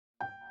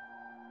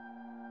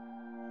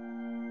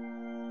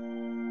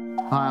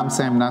Hi, I'm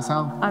Sam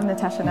Nasser. I'm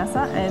Natasha Nasser,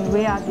 and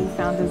we are the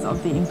founders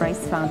of the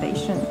Embrace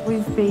Foundation.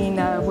 We've been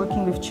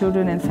working with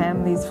children and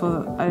families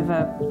for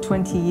over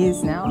 20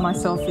 years now,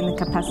 myself in the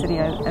capacity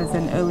as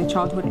an early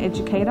childhood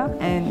educator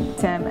and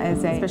Sam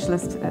as a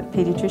specialist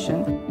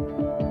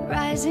paediatrician.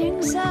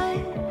 Rising sun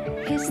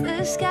is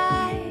the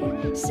sky,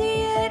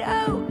 see it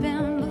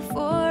open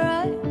before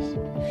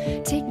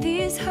us. Take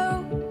these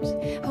hopes,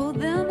 hold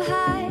them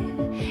high,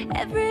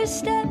 every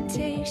step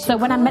takes. So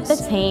when I met the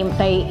team,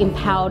 they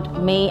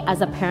empowered me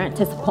as a parent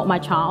to support my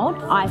child.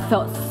 I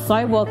felt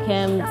so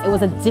welcomed. It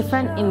was a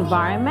different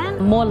environment,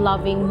 more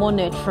loving, more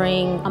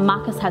nurturing.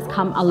 Marcus has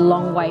come a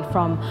long way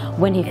from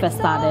when he first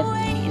started.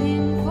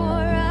 Waiting for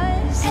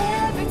us,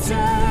 every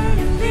turn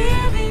a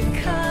living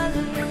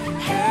color.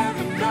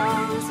 Heaven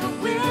knows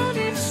what we'll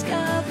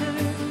discover.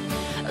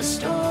 A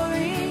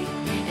story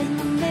in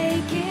the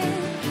making.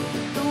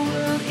 The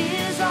world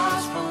is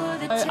ours for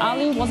the taking.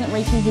 Ali wasn't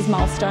reaching his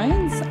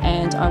milestones,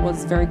 and I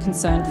was very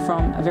concerned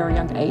from a very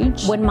young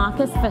age. When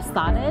Marcus first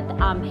started,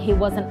 he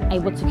wasn't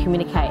able to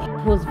communicate.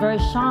 He was very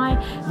shy,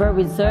 very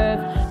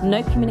reserved,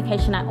 no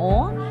communication at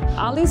all.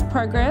 Ali's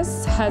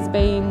progress has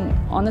been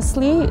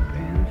honestly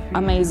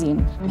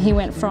amazing. He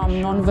went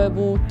from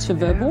non-verbal to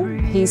verbal.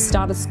 He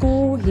started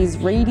school, he's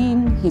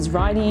reading, he's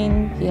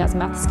writing, he has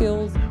math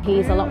skills.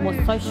 He's a lot more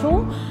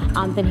social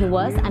than he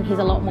was, and he's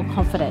a lot more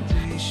confident.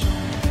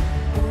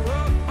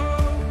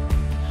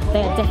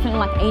 They are definitely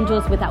like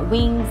angels without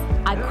wings.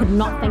 I could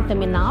not thank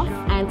them enough,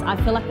 and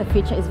I feel like the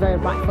future is very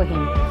bright for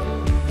him.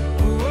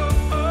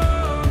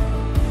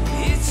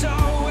 It's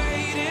all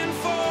waiting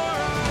for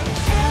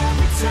us.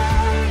 Every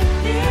turn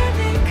a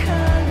living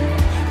color.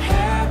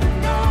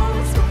 Heaven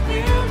knows what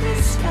we'll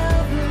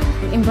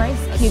discover.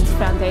 Embrace Kids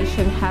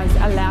Foundation has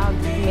allowed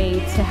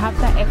me to have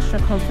that extra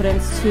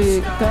confidence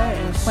to go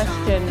and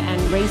question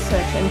and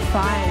research and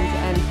find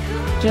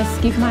and just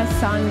give my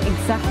son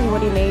exactly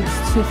what he needs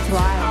to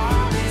thrive.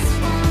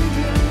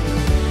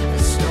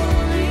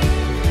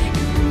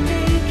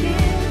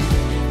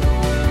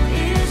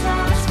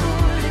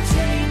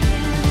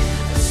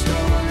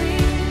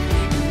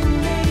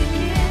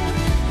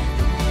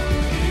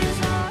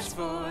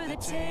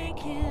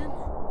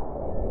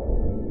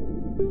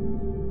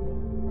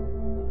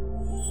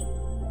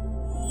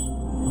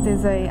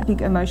 There's a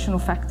big emotional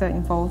factor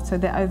involved, so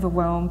they're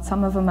overwhelmed.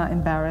 Some of them are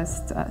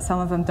embarrassed, some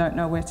of them don't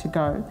know where to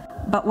go.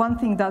 But one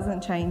thing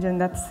doesn't change, and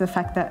that's the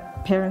fact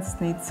that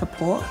parents need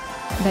support.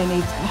 They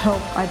need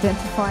help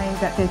identifying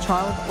that their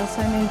child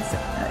also needs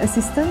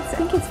assistance. I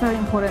think it's very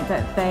important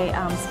that they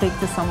speak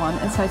to someone,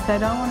 and so if they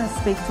don't want to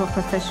speak to a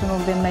professional,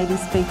 then maybe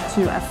speak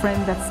to a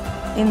friend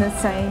that's in the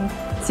same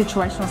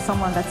situation or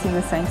someone that's in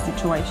the same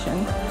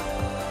situation.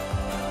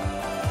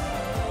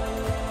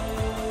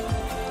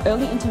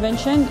 Early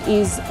intervention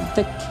is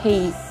the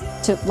key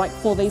to,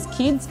 for these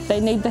kids. They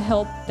need the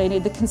help, they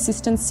need the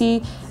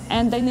consistency,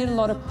 and they need a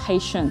lot of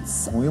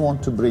patience. We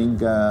want to bring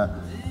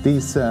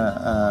these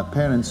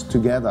parents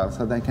together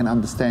so they can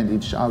understand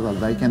each other,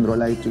 they can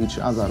relate to each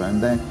other,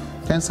 and they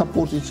can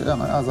support each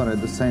other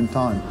at the same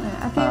time.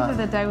 At the end of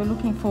the day, we're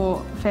looking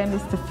for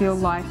families to feel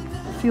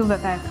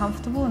that they're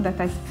comfortable and that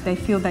they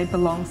feel they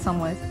belong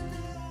somewhere.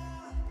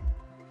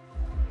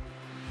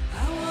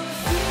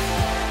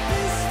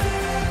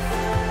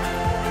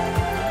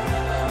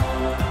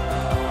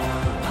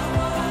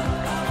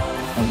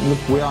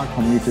 Look, we are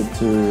committed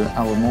to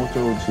our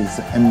motto, which is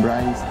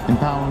embrace,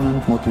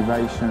 empowerment,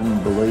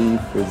 motivation, belief,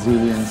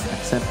 resilience,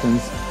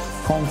 acceptance,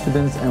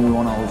 confidence, and we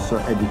want to also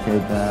educate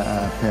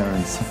the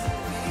parents.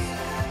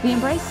 The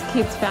Embrace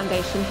Kids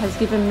Foundation has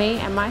given me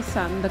and my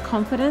son the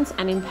confidence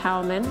and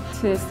empowerment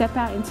to step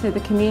out into the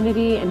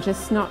community and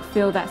just not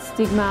feel that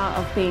stigma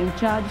of being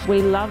judged.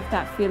 We love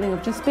that feeling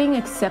of just being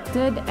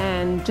accepted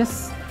and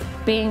just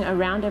being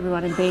around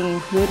everyone and being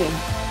included.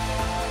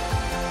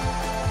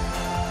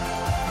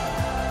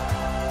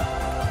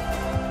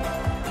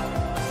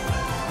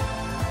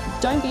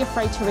 Don't be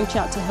afraid to reach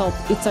out to help.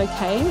 It's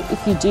okay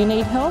if you do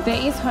need help.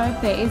 There is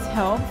hope, there is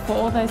help for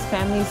all those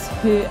families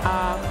who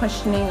are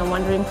questioning and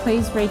wondering.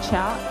 Please reach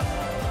out.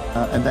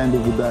 At the end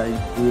of the day,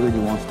 we really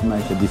want to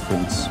make a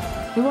difference.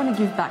 We want to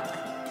give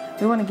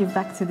back. We want to give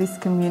back to this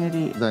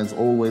community. There's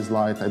always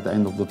light at the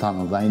end of the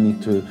tunnel. They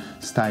need to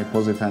stay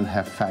positive and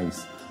have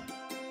faith.